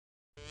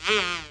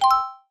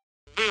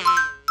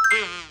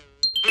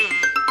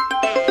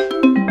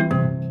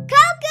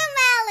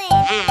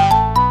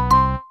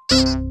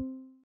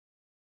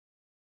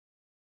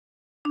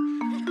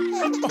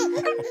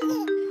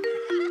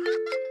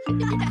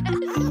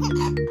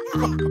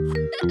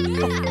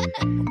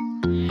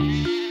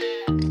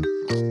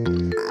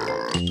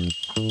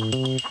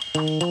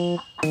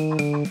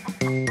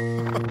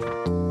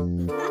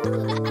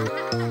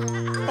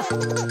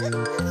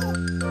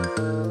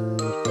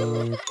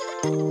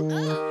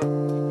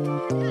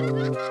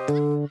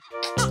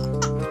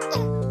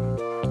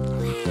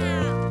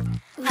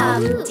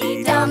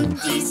Humpty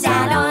Dumpty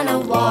sat on a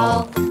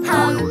wall.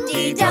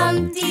 Humpty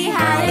Dumpty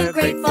had a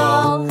great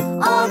fall.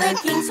 All the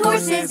king's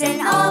horses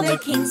and all the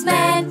king's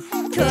men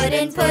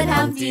couldn't put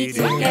Humpty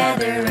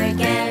together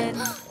again.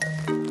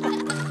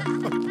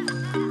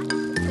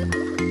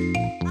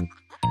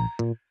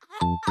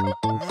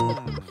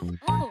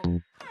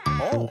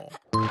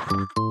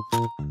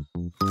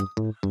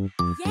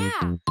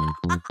 Yeah.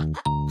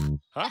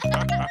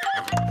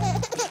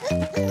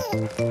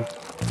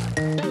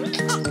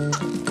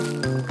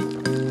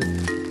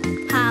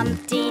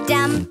 Humpty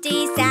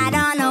Dumpty sat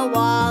on a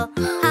wall.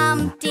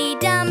 Humpty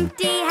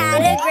Dumpty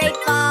had a great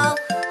fall.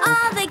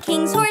 All the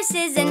king's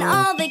horses and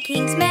all the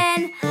king's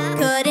men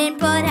couldn't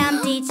put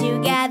Humpty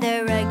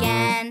together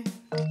again.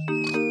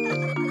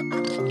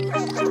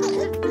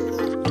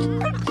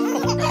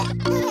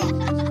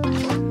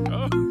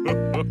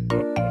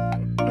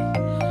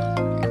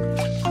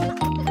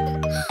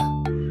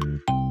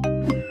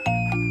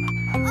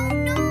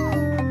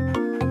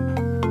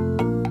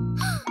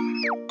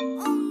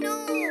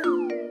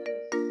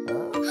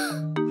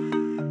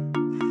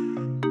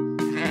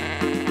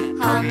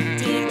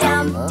 Humpty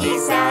Dumpty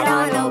sat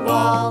on a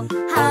wall.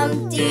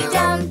 Humpty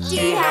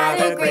Dumpty had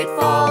a great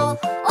fall.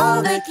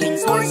 All the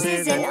king's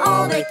horses and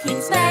all the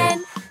king's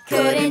men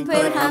couldn't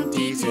put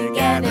Humpty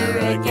together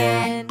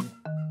again.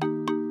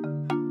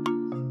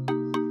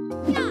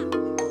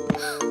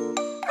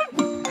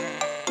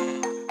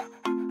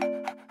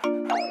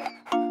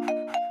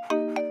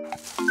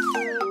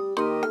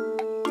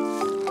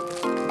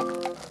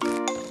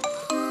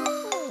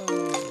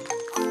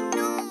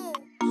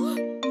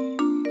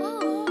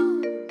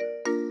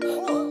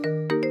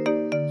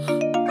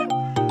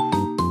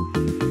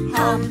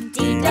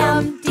 Humpty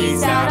Dumpty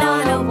sat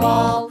on a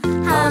wall.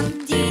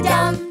 Humpty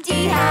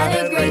Dumpty had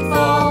a great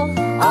fall.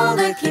 All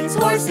the king's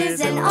horses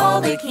and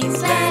all the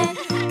king's men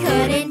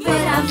couldn't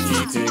put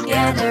Humpty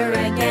together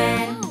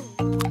again.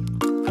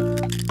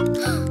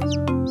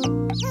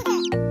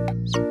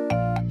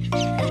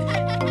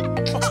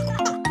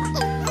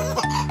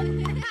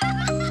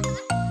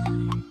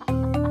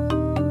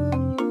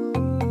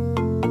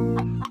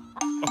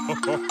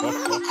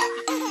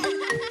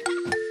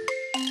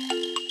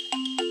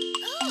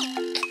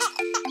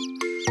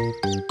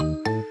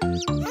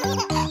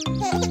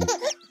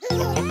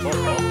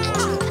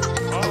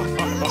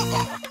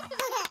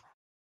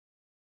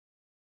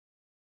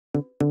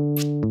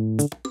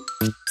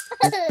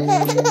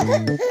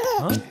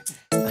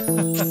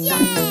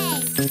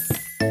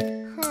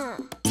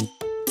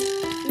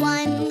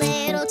 One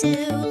little, two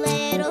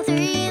little,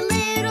 three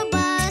little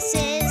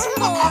buses,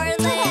 four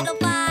little,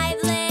 five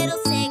little,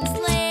 six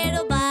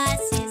little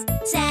buses,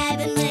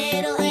 seven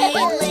little, eight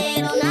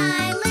little,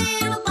 nine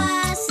little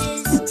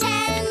buses,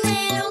 10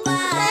 little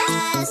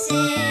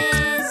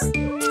buses.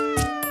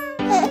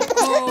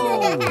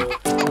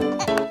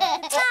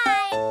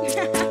 Bye.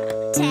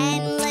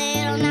 10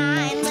 little,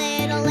 9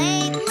 little,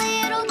 8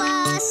 little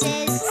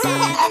buses,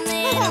 7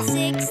 little,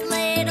 6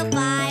 little,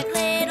 5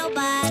 little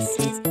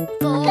buses,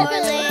 4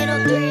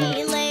 little,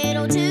 3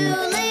 little, 2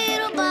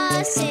 little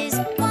buses,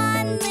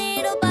 1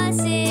 little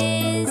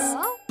buses.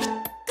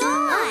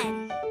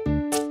 Gone.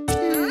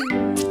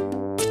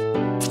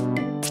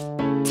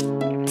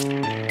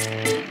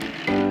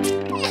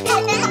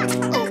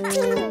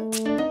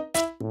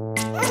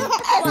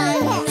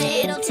 One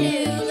little, 2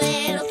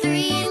 little,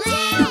 3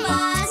 little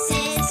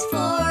buses,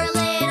 4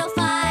 little,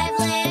 5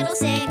 little,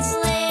 6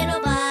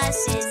 little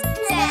buses,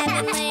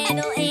 7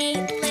 little, 8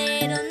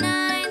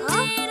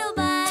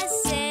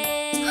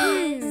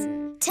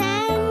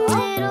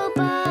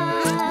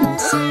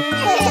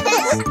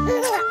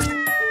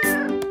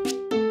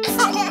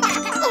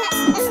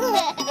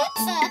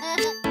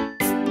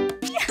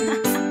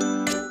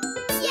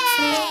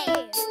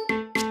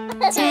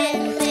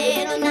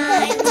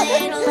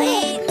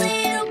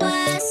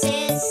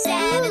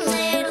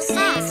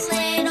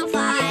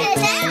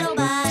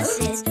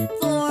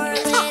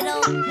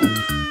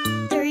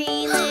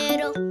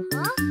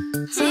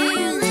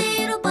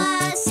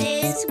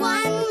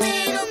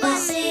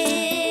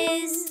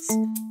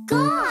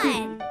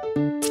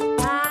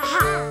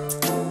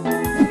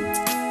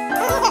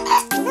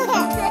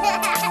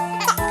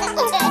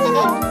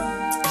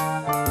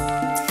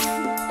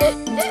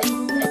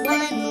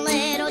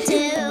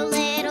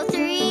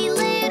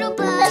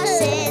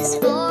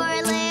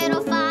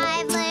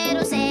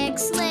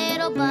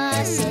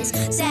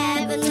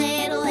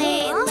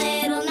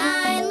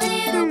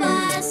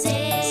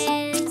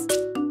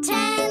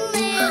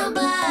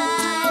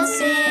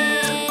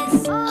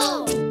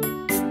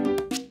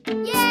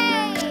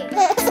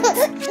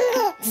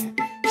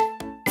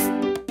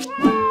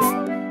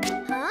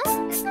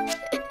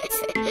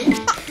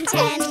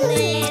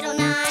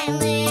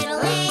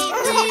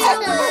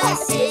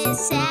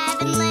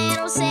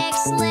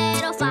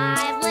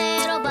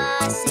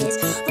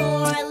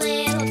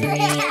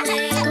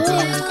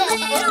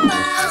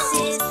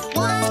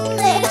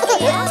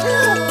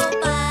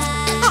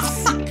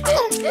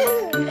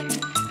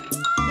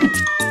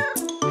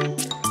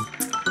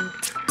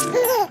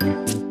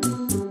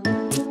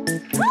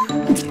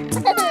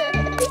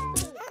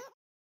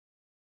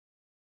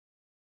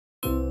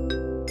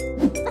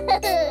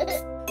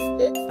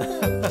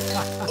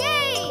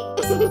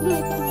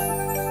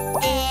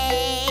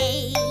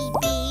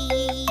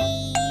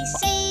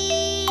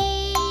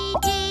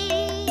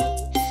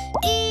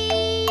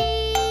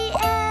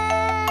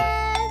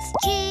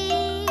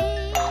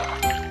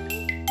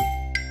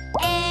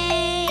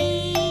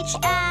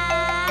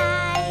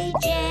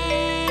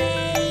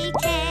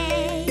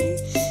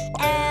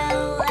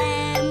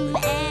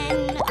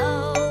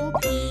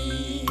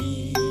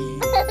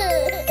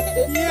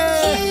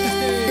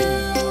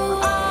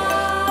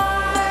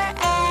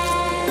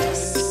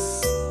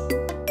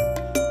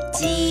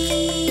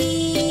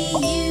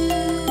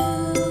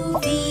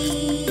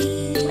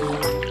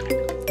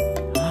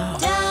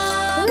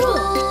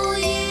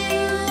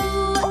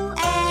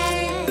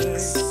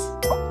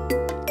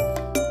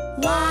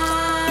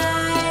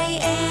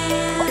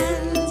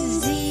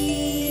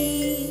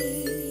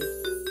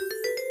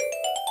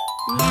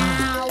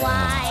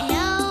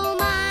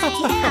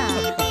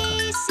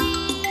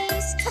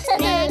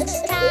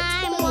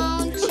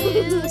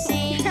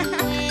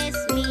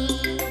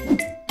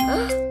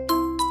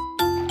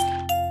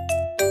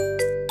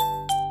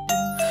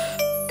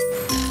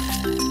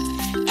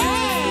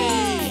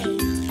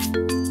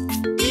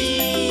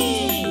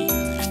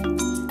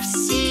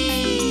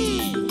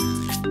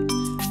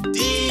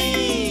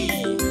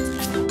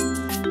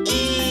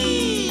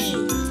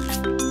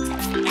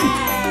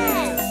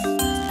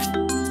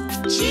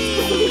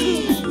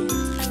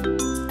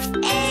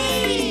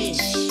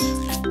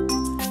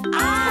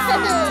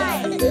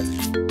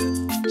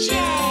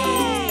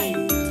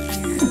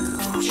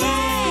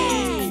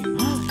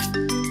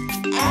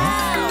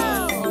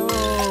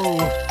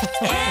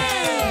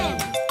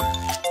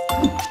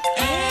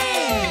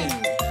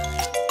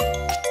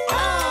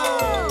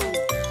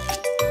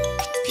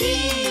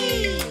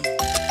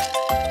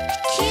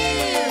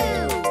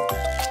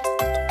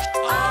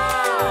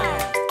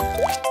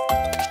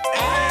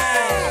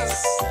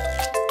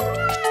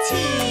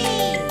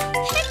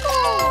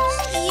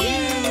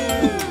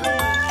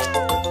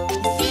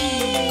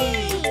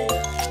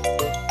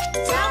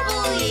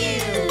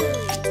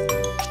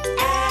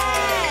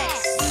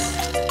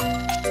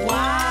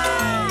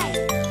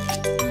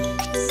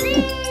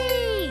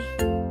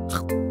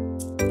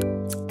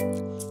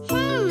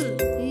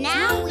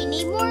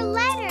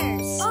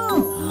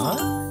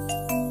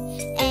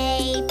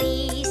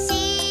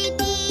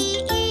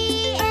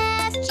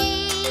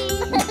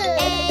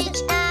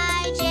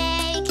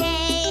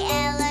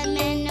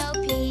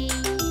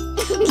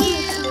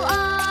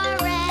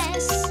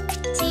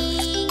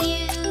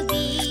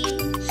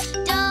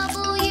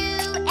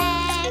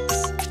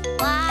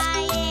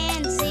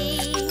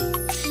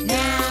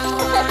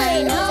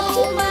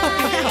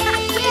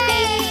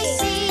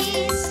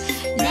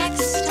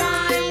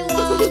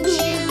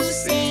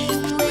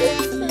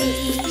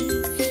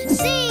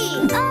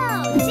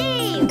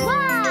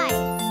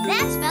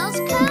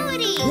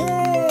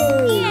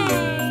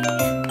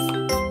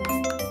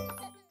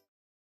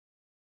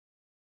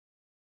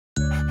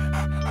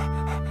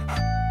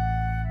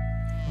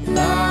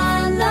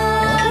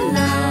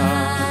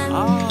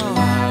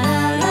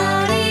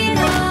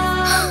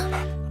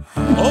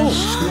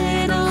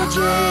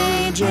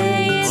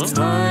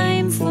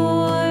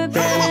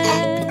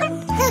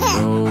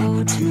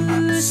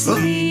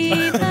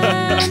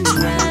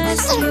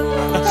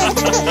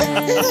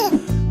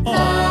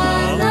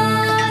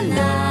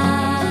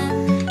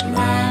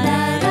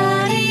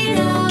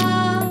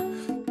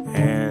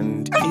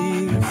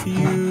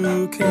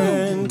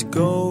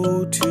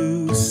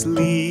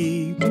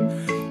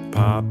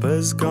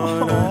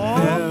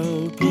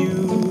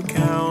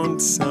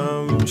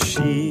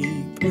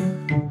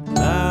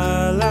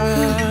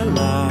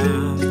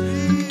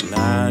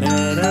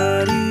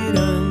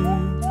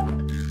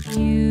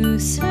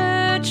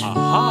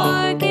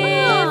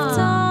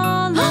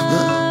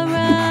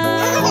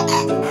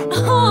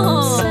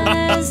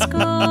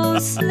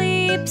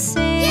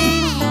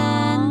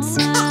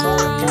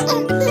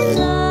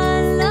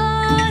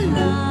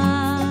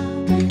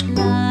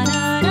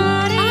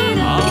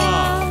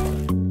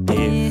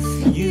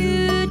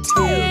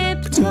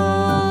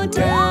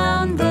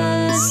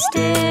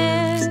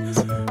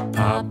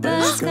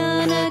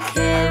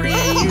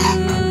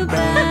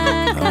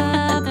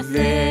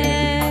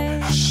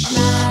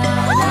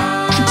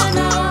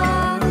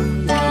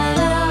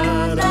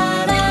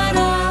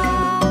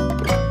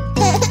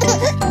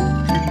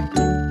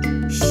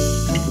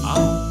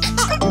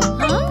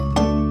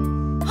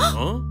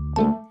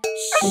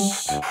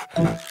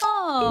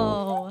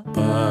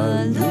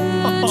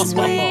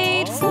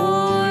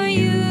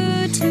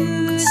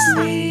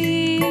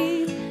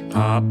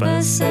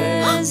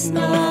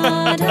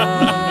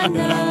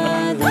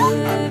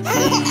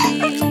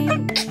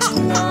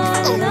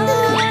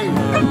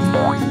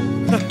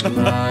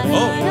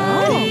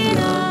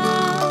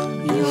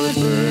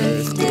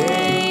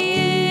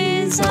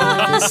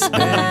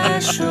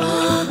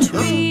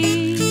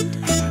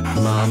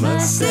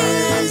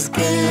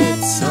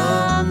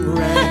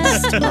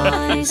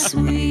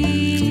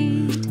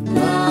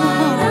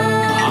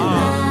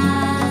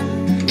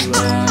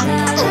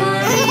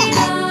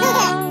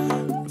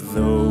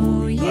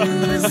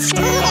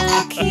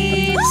 still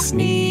keep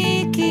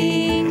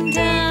sneaking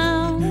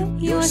down.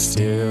 You're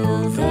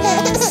still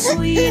the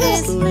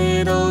sweetest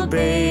little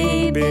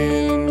babe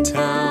in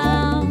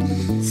town.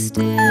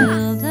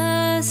 Still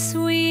the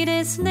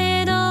sweetest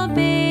little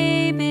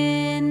babe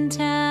in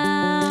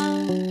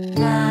town.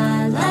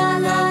 La la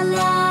la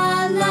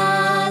la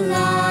la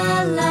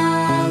la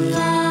la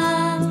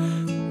la.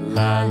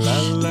 La la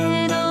la.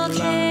 Little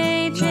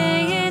JJ,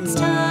 it's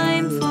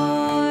time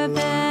for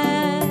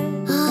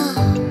bed.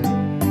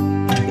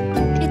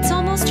 It's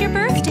almost your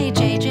birthday,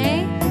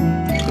 JJ.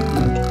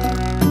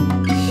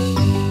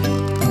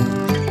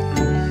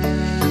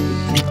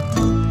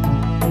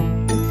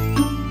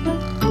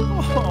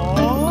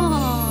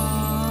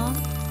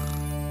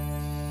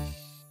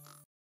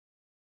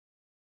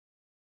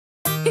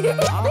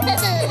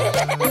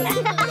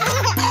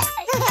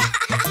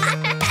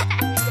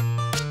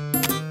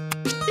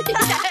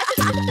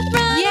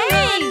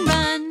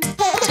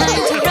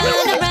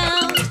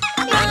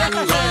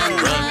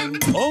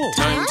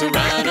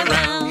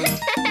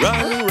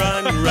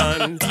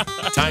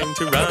 Time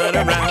to run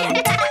around.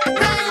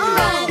 Run,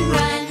 run,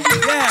 run.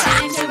 Yeah.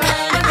 Time to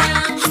run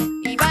around.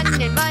 We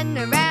run and run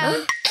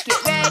around.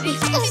 Get ready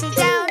to sit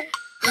down.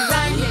 We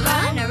run and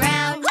run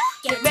around.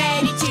 Get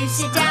ready to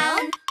sit down.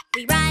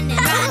 We run and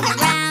run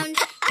around,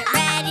 get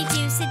ready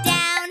to sit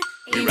down.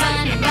 We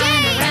run and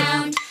run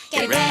around.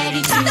 Get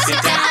ready to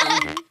sit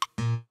down.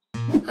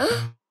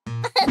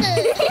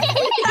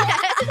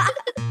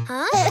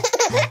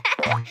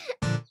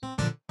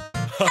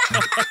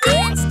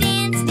 Dance,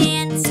 dance,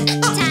 dance,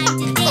 time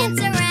to dance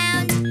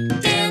around.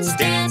 Dance,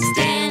 dance,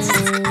 dance.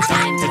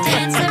 Time to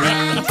dance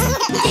around.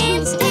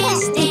 Dance,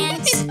 dance,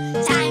 dance,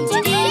 time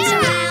to dance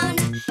around.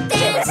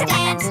 Dance,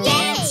 dance,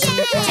 dance,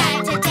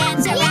 time to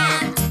dance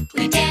around.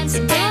 We dance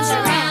and dance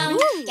around.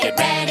 Get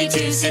ready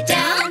to sit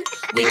down.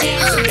 We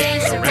dance and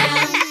dance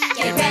around.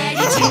 Get ready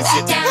to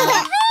sit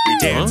down. We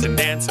dance and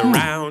dance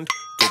around.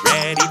 Get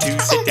ready to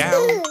sit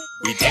down.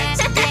 We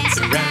dance and dance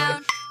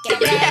around.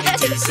 Get ready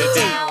to sit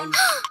down.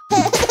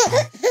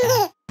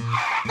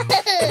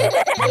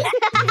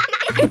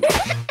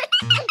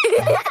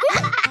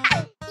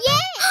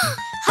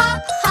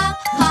 Hop, hop,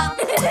 hop,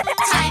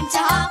 time to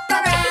hop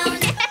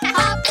around.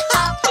 Hop,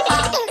 hop,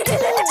 hop,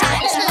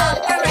 time to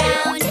hop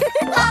around.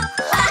 Hop,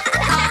 hop,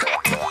 hop,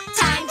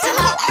 time to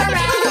hop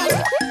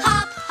around.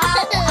 Hop,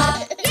 hop,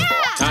 hop,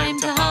 Time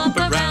to hop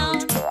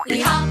around.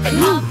 we hop and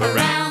hop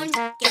around.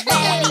 Get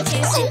ready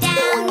to sit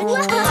down.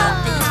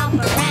 Hop and hop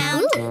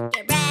around.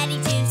 Get ready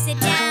to sit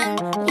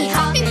down. We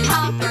hop and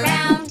hop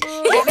around.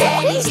 Get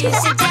ready to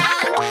sit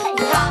down.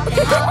 We hop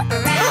and hop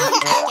around.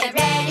 Get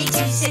ready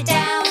to sit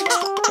down.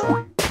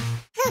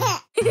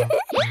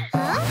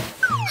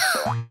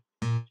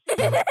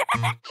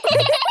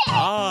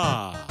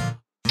 Ah.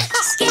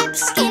 Skip,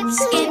 skip,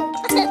 skip.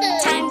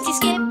 Time to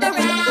skip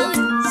around.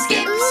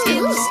 Skip,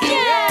 skip,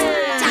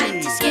 skip.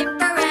 Time to skip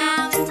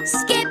around.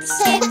 Skip,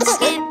 skip,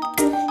 skip.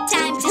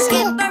 Time to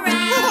skip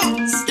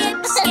around.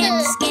 Skip,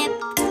 skip, skip.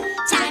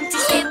 Time to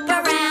skip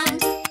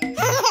around.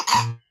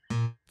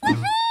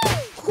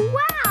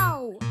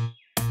 Wow!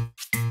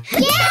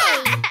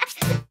 Yay!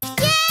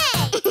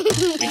 Yay!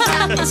 We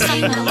clap and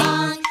sing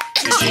along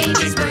to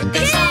JJ's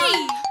birthday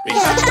song. We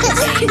clap and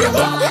sing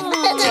along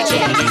to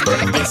JJ's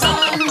birthday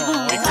song.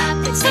 We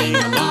clap and sing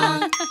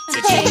along to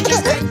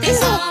JJ's birthday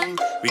song.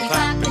 We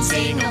clap and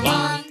sing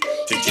along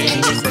to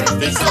JJ's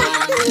birthday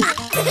song.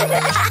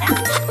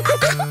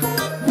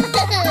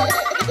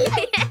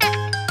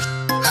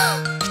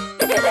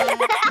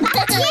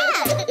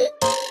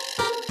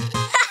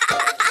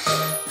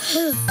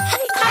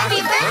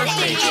 Happy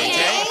birthday,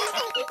 JJ!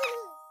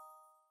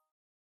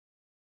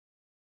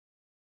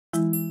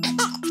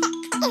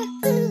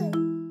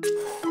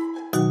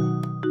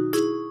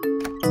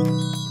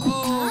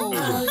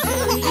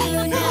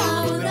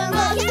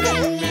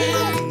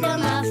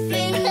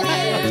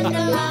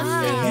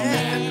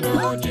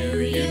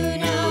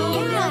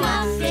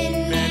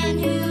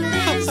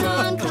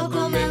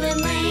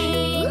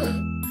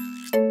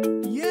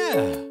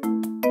 Yeah.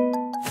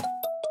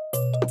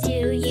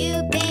 Do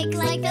you bake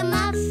like the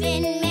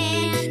Muffin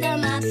Man? The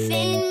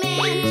Muffin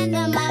Man,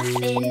 the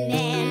Muffin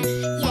Man.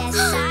 Yes,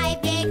 I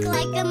bake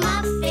like the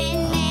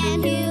Muffin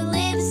Man who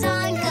lives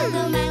on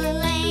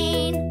CoComelon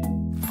Lane.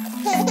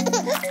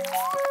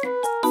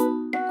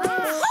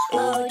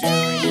 Oh,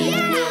 do you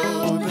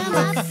know the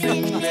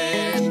Muffin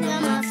Man?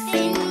 The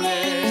Muffin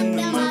Man,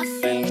 the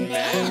Muffin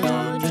Man.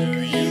 Oh, do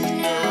you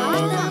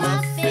know the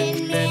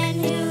Muffin Man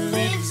who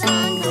lives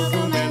on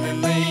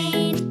CoComelon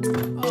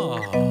Lane?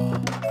 Oh.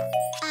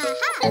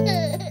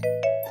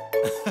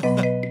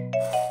 Aha!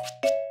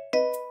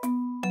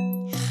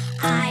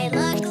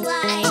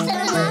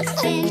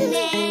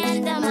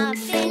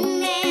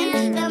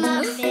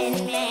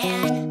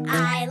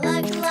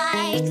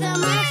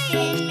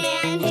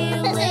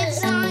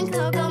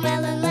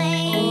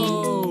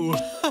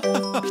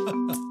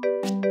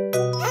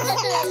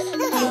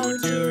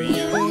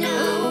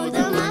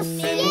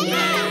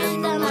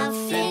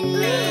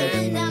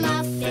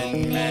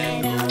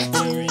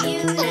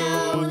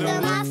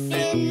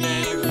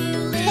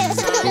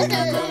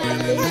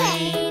 CoComelon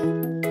Lane.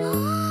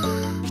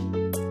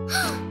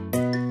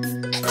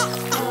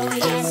 Oh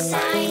yes, I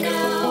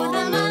know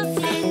the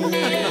Muffin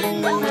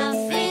Man, the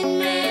Muffin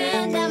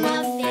Man, the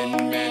Muffin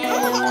Man.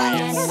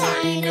 Yes,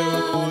 I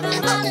know the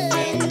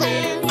Muffin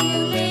Man who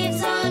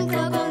lives on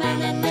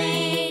CoComelon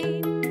Lane.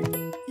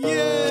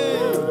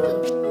 Yay!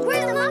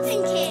 We're the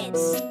Muffin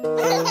Kids.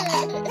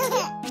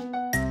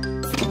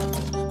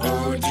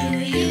 Oh, do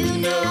you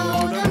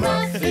know the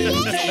Muffin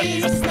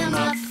Kids, the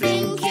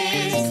Muffin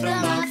Kids, the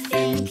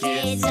Muffin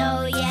Kids?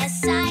 Oh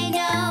yes, I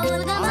know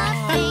the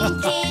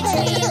Muffin Kids.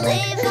 We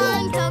live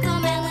on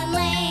CoComelon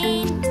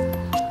Lane.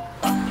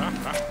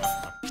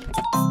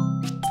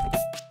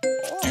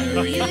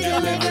 Do you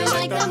deliver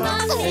like the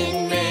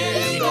Muffin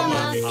Man, the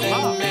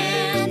Muffin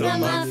Man, the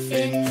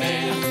Muffin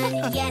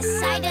Man? Yes,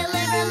 I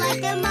deliver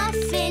like a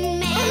Muffin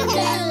Man who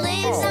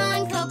lives on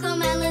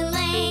CoComelon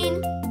Lane.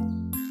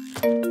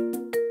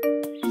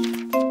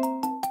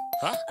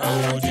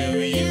 Oh, do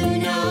you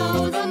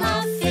know the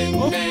Muffin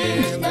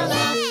Man, the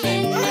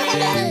Muffin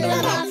Man, the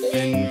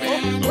Muffin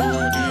Man? Oh,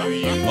 do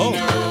you know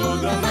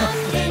the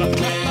Muffin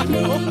Man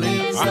who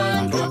lives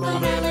on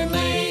CoComelon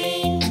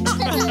Lane?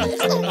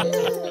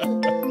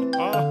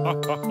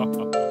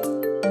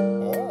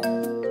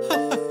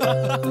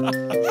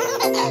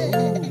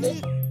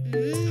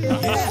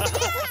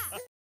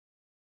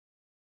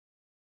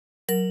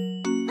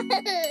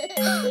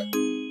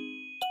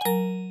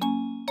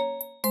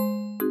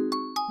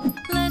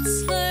 Let's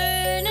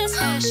learn a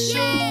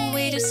special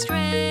way to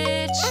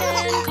stretch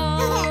and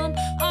calm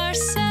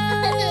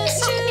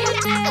ourselves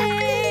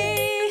today.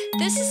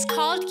 This is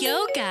called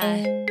yoga.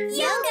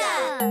 Yoga!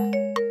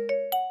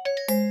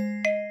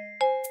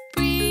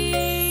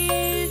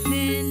 Breathe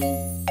in,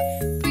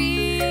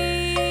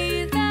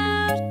 breathe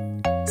out.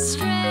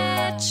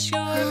 Stretch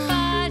your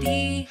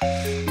body,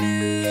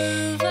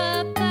 move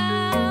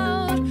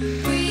about.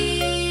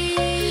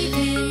 Breathe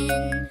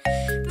in,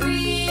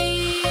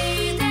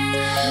 breathe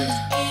out.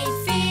 It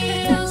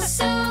feels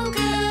so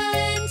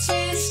good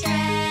to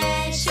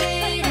stretch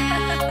it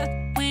out.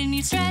 When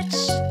you stretch,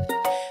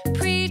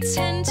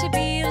 pretend to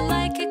be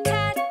like a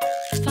cat.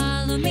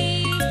 Follow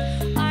me,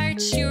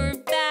 arch your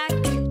back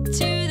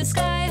to the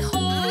sky.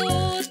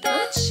 Hold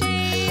that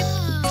shape,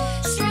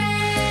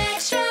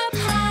 stretch up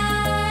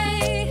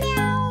high.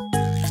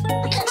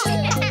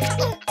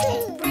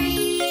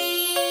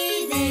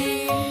 Breathe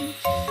in,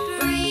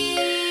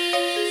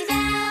 breathe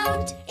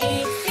out.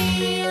 It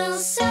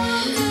feels so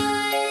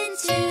good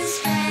to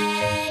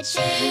stretch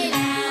it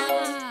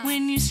out.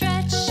 When you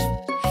stretch,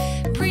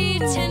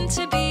 pretend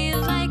to be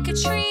like a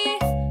tree.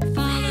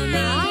 Follow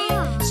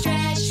me,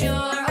 stretch your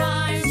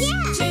arms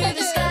to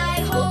the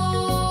sky.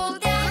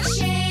 Hold that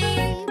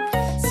shape,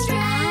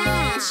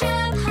 stretch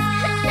up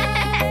high.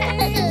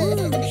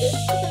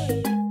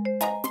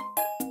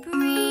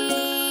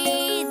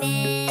 Breathe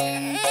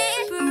in,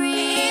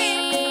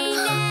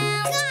 breathe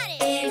out.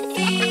 It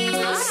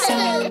feels so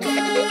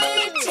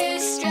good to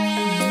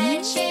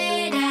stretch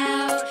it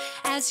out.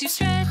 As you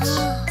stretch,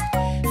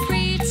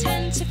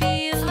 pretend to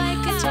be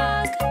like a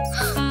dog.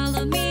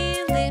 Follow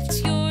me, lift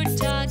your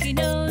doggy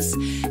nose to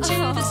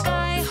the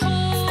sky.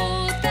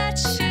 Hold that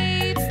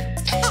shape,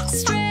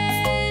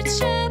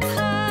 stretch up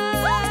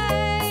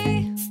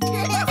high.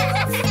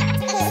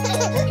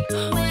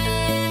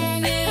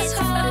 When it's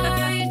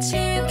hard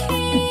to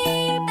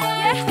keep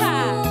it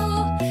cool,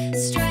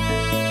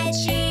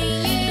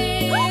 stretching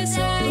is a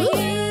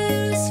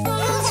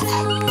useful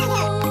tool.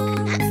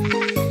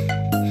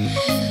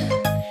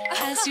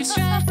 As you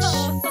stretch,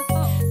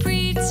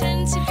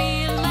 pretend to be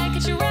like a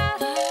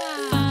giraffe.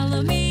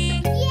 Follow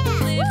me,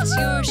 lift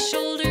your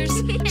shoulders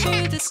to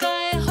the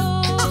sky.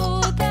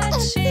 Hold that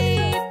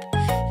shape,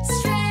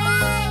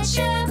 Stretch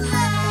up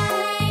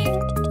high.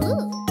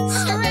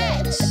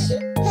 Stretch.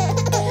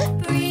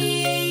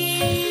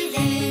 Breathe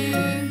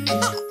in,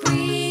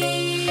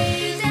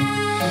 breathe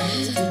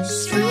out.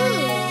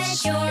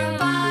 Stretch your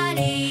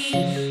body,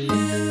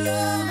 move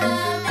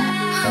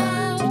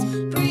about.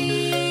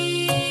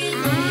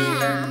 Breathe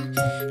in,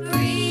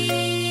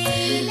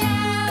 breathe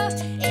out.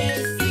 It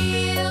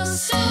feels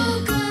so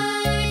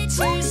good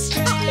to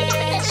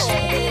stretch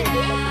it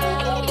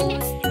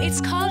out. It's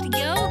called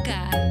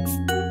yoga.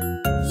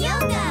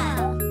 Yoga.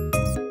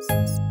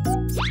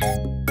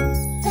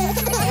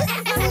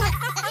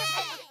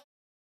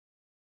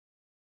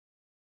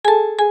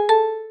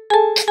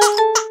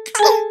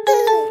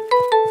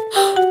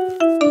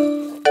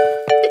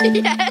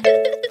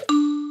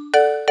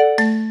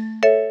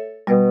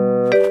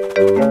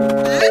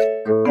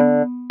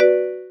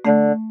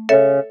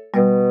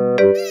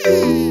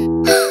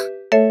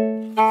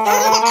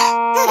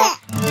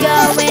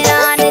 Going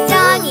on a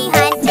doggy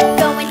hunt,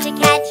 going to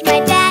catch my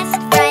best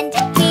friend.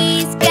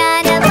 He's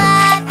gonna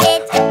love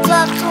it.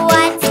 Look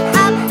what's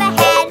up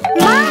ahead.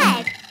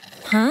 Mud!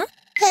 Huh?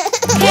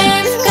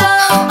 Hands go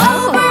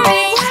over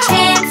it,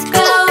 hands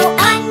go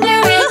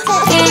under it,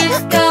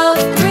 hands go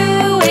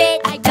through it.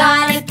 I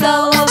gotta go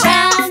around.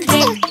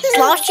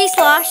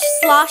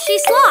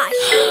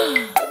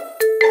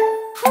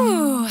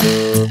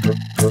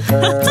 Going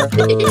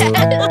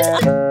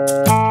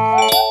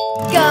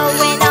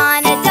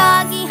on a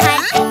doggy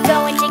hunt,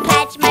 going to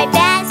catch my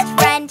best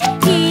friend.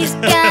 He's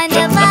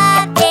gonna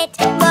love it.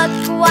 Look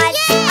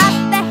what's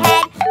up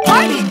ahead.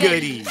 Party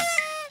goodies.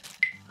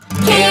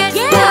 Can't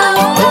go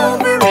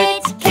over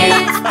it,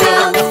 can't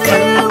go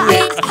through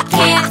it,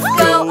 can't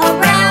go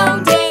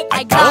around it.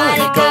 I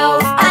gotta go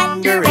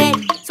under it.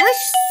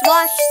 Swish,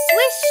 swash,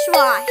 swish,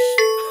 swash.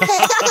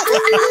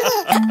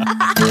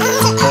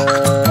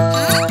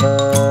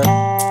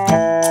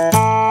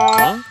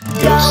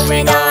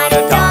 Going on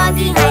a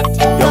doggy hunt,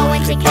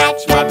 going to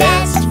catch my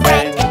best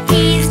friend.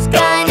 He's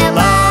gonna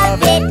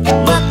love it.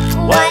 Look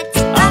what's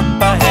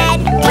up ahead.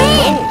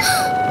 Win!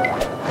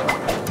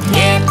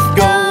 Can't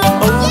go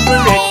over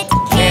it,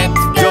 can't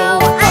go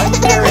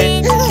under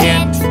it,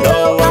 can't go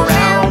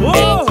around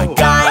it. I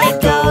gotta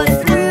go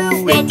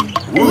through it.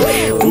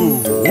 Whoosh,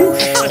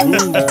 whoosh,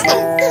 whoosh.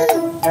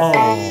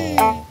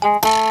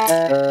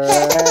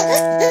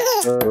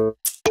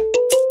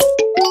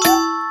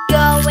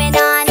 Going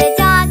on a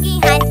doggy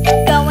hunt,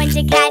 going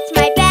to catch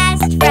my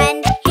best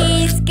friend.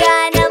 He's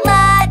gonna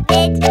love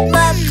it.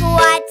 Look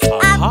what's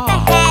up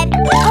ahead.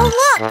 Oh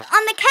look,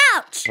 on the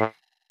couch.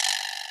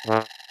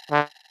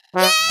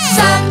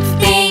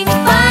 Something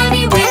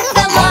funny with a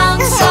long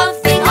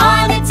something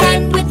on its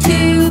head, with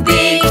two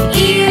big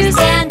ears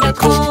and a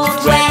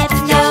cold red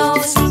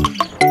nose.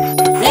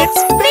 It's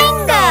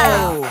Bingo!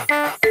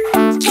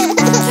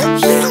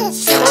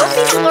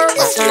 Slurpy slurp,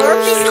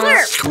 slurpy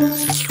slurp.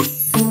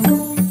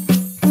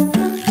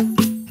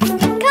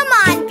 Come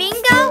on,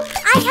 Bingo!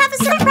 I have a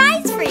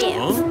surprise for you.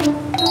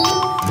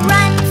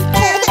 Run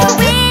through the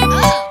wind,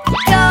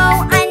 go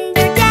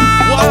under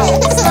dash,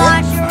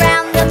 slosh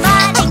around the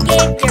mud and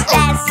give your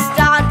best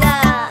dog a...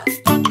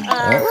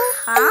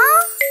 huh?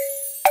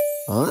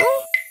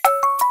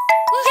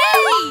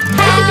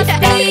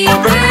 Happy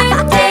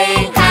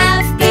birthday,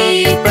 happy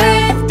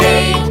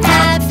birthday,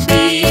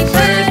 happy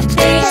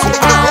birthday to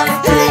our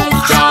good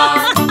dog.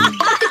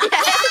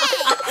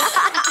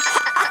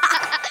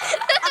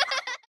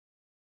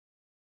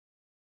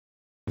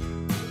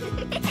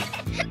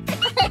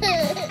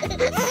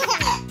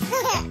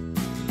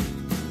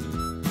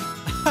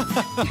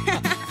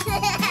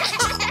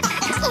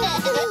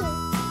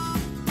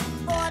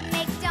 Old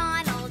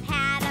MacDonald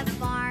had a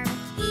farm,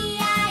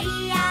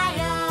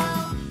 E-I-E-I-O.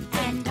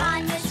 And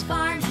on this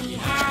farm he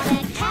had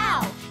a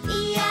cow,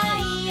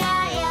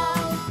 E-I-E-I-O.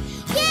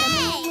 Yay! A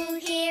moo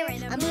here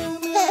and a moo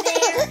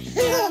there,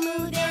 here a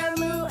moo, there a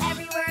moo,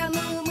 everywhere a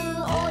moo moo.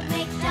 Old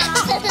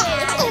MacDonald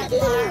had a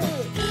farm,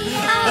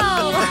 E-I-E-I-O.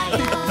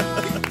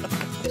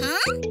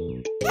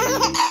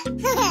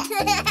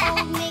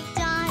 Old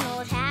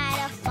MacDonald had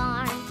a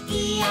farm,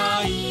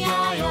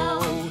 E-I-E-I-O.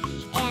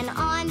 And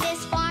on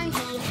this farm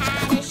he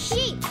had a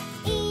sheep,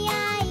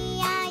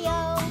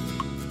 E-I-E-I-O.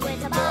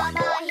 With a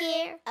ba-ba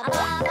here, a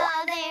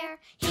ba-ba there,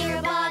 here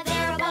a ba,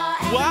 there a ba,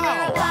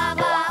 everywhere a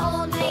ba-ba.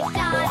 Old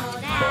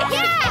MacDonald had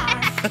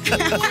a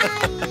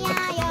farm,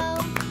 E-I-E-I-O.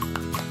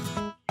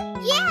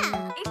 Yeah!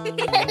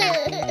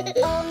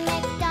 Old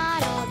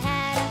MacDonald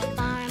had a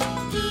farm,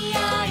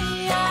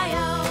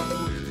 E-I-E-I-O.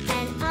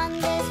 And on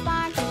this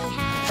farm he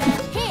had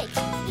a pig,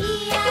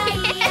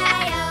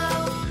 E-I-E-I-O.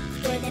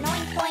 With an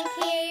oink oink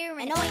here,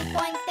 an oink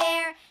oink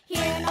there,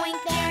 here an oink,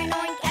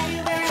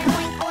 everywhere an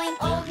oink oink.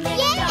 Old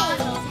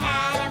MacDonald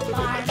had a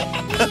farm,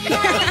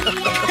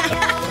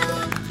 E-I-E-I-O.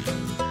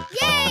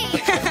 Yay!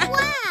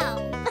 Wow!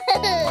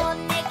 Old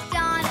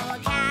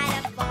MacDonald had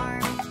a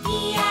farm,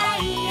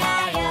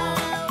 E-I-E-I-O.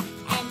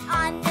 And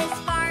on this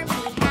farm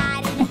he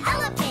had an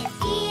elephant,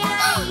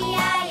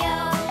 E-I-E-I-O.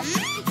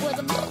 With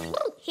a bloop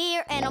bloop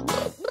here and a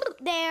bloop bloop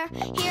there,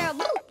 here a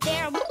bloop,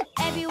 there a bloop,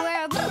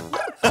 everywhere a bloop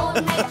bloop. Old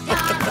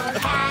MacDonald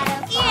had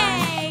a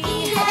farm,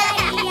 E-I-E-I-O.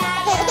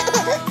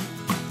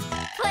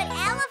 But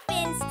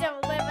elephants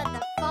don't live at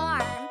the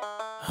farm.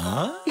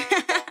 Huh?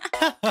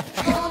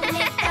 Old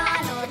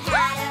MacDonald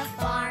had a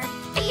farm,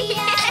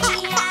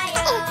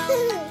 E-I-E-I-O.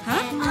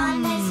 And on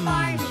this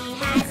farm he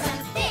had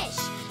some fish,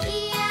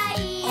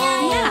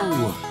 E-I-E-I-O.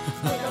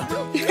 With a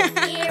bloop bloop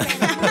here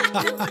and a bloop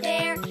bloop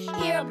there,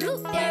 here a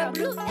bloop, there a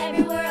bloop,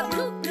 everywhere a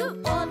bloop bloop.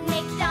 Old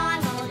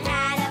MacDonald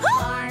had a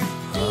farm,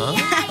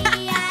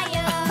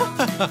 E-I-E-I-O.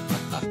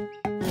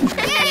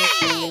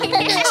 Yay!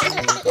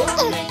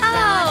 Old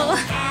MacDonald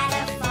had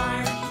a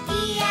farm,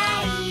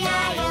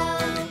 E-I-E-I-O.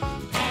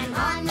 And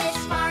on this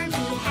farm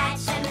he had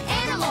some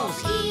animals,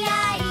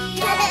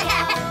 E-I-E-I-O.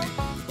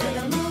 With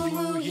a moo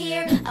moo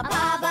here, a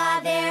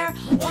ba-ba there,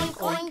 oink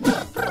oink,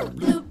 bloop bloop,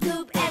 bloop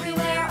bloop,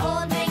 everywhere.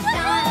 Old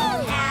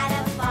MacDonald had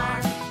a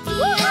farm,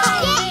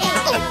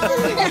 E-I-E-I-O.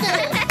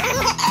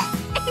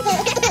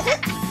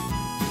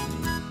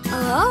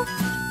 Oh?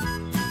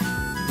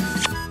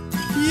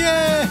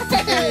 Yay!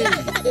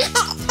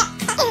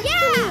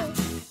 Yeah!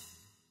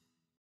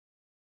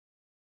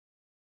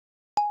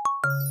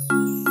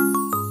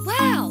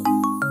 Wow!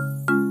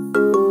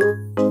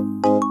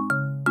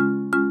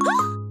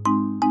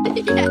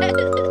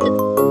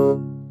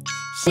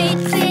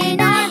 Shapes in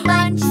our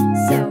lunch,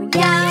 so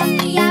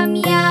yummy,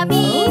 yummy,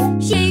 yummy.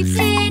 Shapes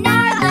in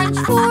our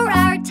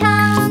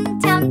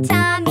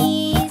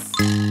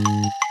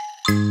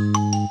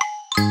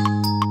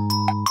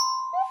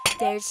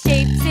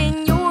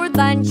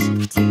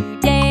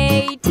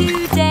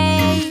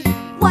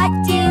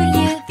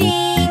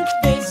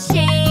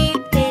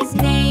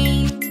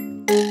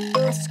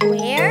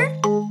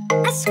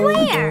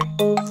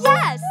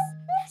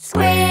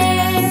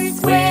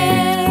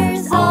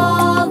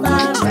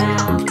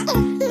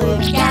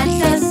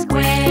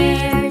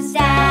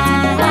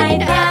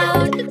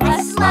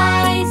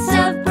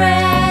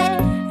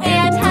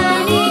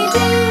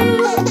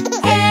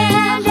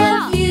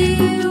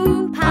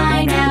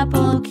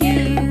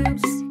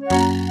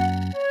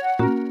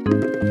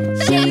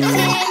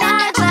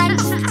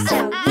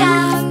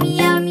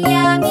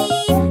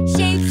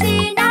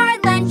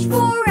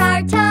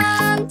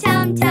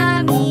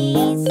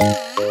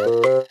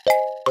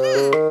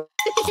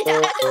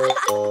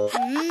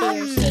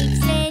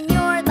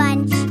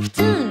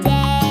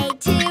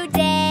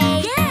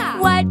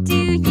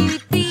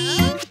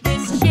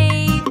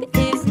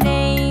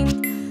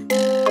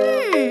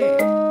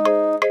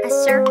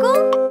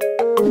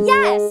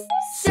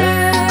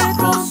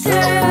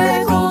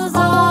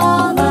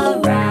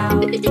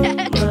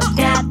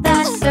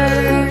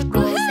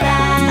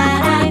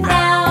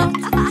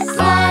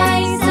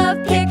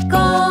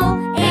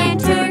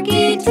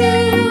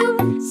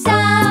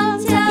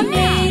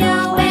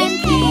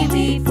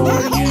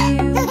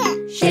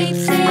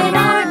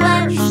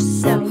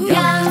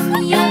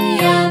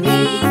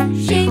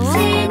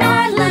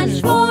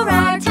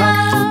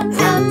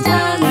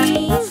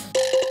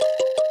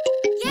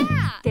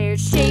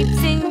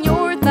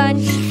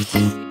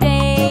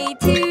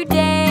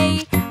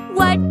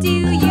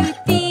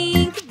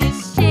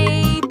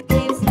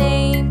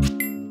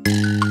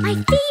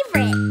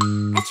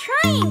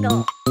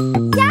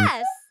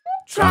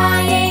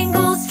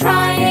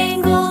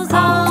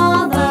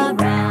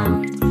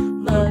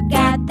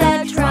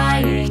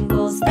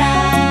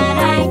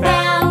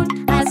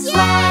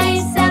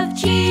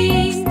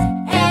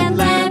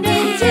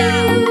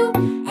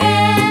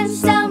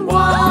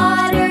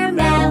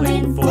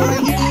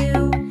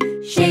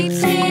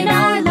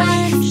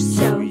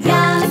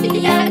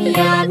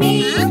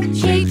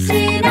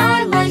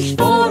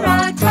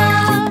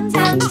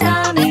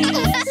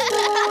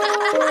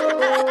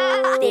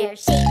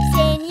There's shapes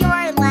in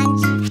your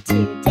lunch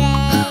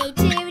today,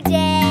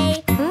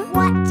 today.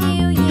 What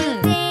do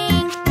you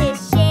think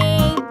this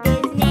shape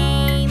is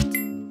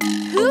named?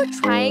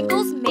 2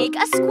 triangles make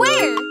a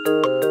square.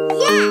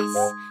 Yes!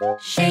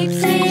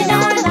 Shapes in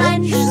our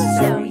lunch,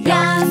 so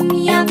yum,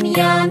 yum,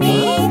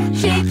 yummy.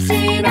 Shapes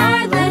in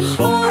our lunch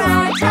for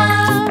our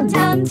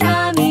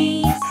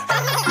tummies.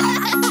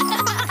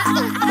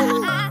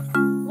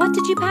 What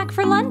did you pack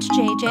for lunch,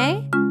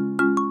 JJ?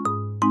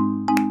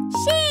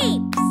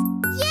 Shapes!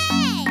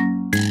 Yay!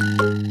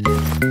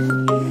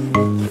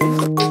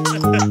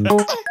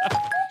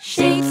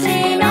 Shapes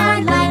in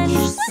our lunch,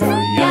 so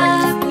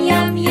yum,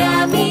 yum,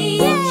 yummy.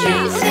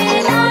 Shapes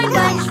in our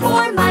lunch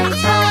for my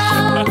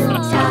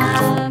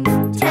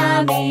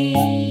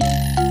tummy.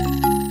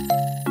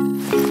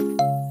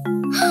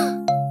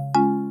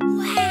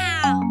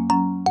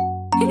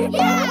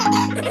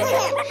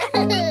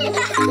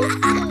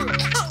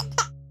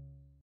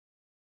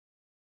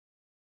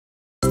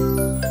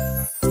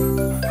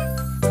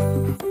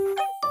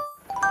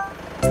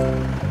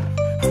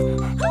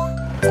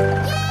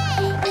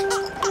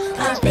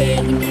 A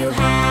big new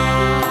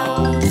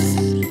house,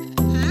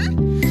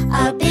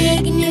 a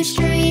big new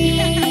street,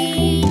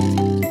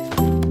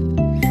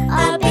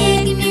 a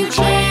big new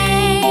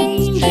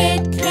change.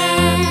 It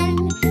can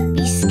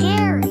Be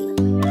scary.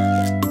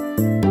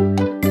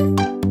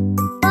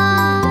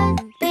 But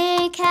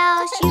big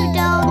house, you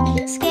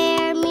don't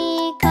scare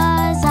me,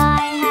 'cause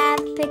I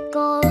have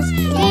pickles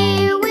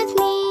here with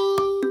me.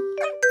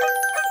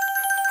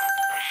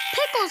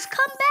 Pickles,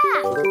 come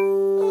back!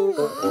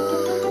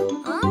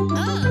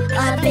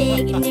 A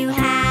big new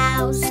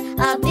house,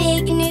 a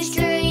big new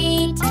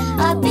street,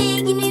 a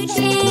big new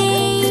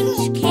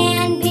change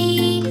can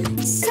be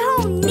So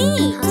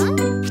neat!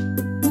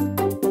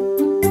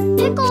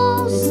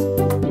 Pickles!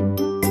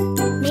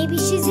 Maybe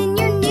she's in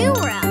your new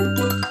room.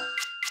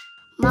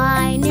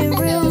 My new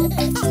room,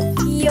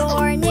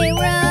 your new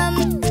room,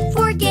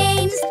 for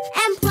games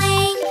and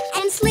playing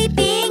and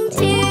sleeping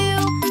too.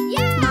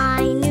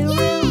 My new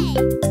room,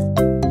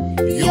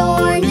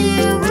 your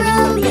new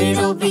room,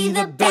 it'll be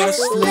the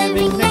best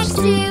living next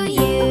to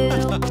you.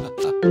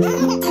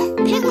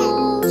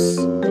 Pickles!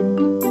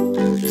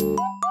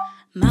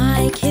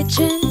 My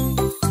kitchen.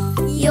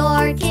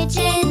 Your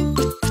kitchen,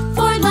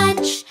 for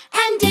lunch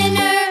and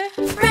dinner,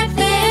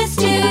 breakfast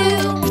too.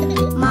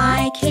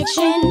 My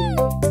kitchen,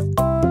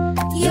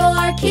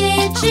 your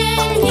kitchen,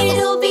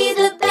 it'll be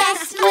the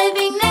best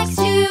living next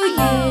to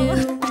you.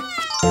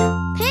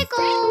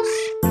 Pickles!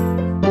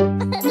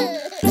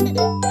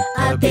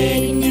 a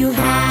big new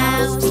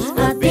house,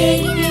 a big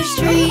new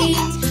street,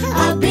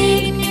 a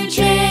big new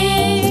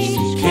change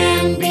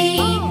can be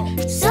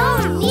So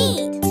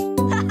neat!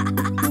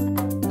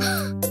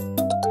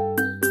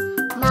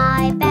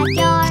 My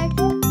backyard,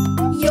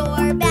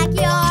 your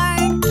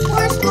backyard,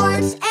 for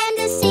sports and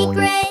a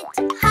secret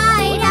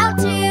hideout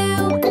too.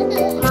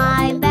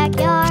 My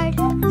backyard,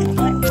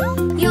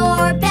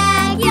 your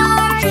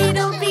backyard,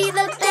 it'll be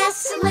the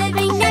best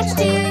living next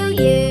to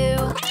you.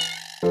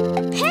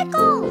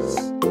 Pickles!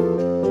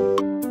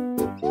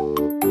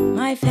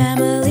 My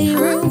family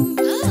room.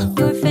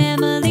 Your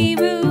family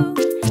room.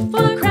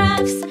 For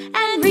crafts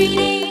and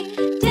reading,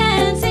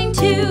 dancing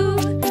too.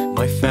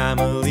 My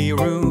family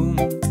room,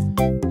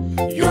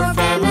 your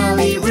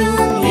family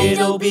room,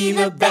 it'll be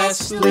the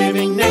best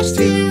living next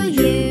to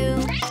you.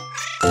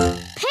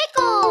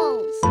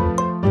 Pickles!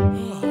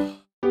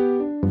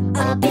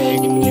 a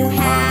big new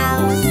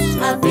house,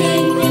 a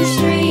big new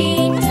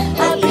street,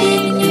 a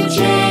big new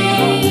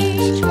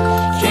change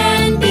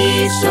can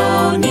be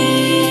so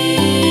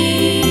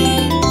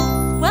neat.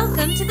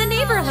 Welcome to the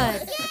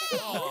neighborhood.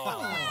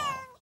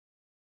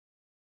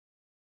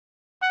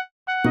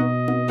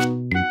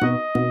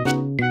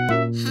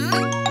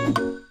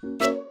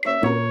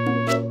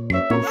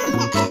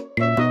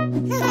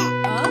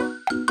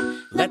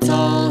 Let's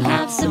all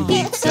have some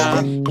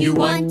pizza. You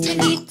want to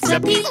eat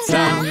some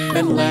pizza?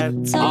 Then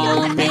let's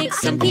all make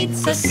some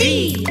pizza.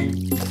 See,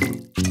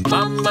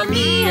 Mamma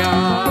Mia!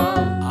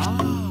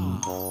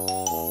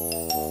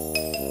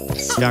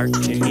 Start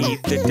to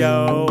knead the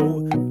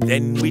dough.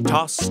 Then we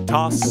toss,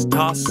 toss,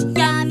 toss.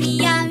 Yummy,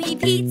 yummy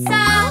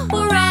pizza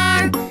for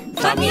our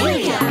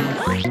familia.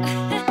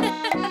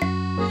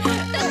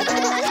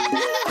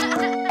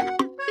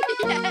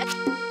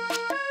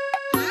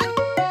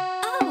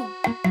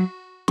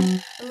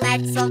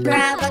 Let's all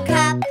grab a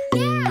cup.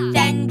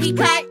 Then we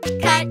cut,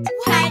 cut,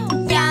 cut.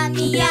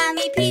 Yummy,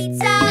 yummy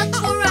pizza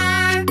for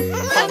our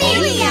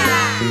familia.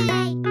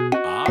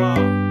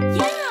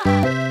 Yeah.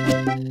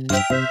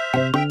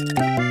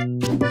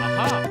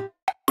 Aha!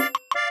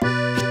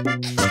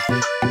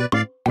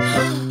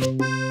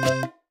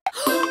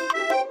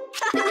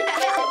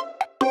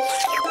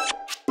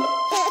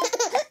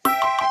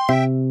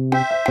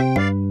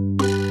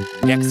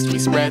 Next we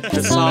spread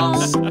the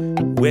sauce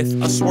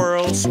with a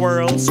swirl,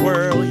 swirl,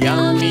 swirl.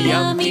 Yummy,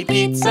 yummy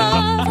pizza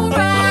For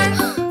our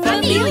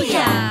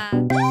familia.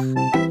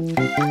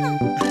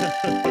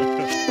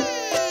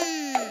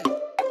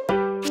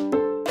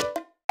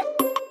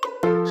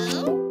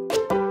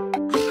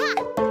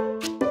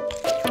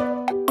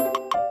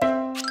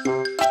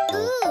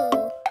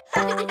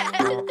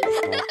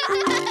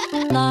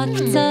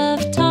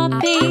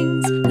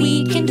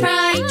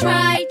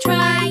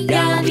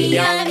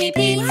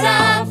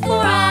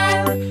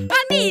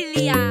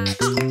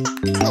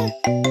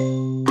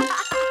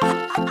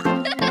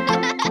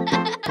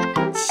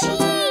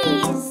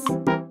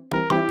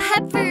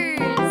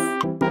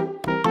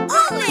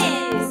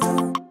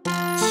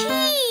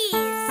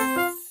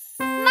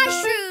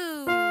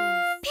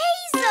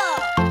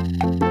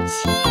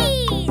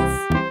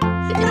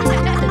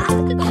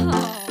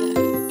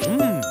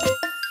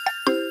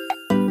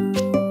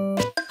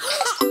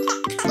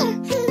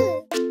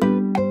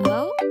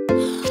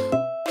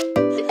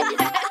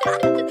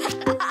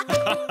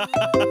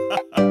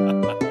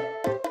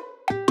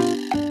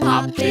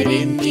 Pop it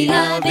in the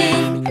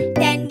oven.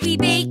 Then we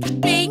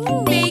bake, bake,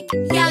 bake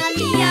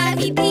yummy,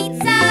 yummy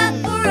pizza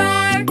for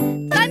our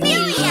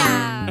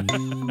familia.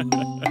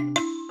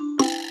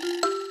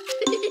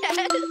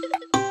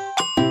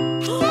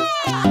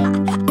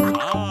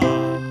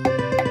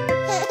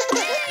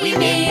 We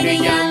made a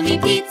yummy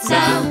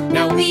pizza.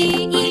 Now we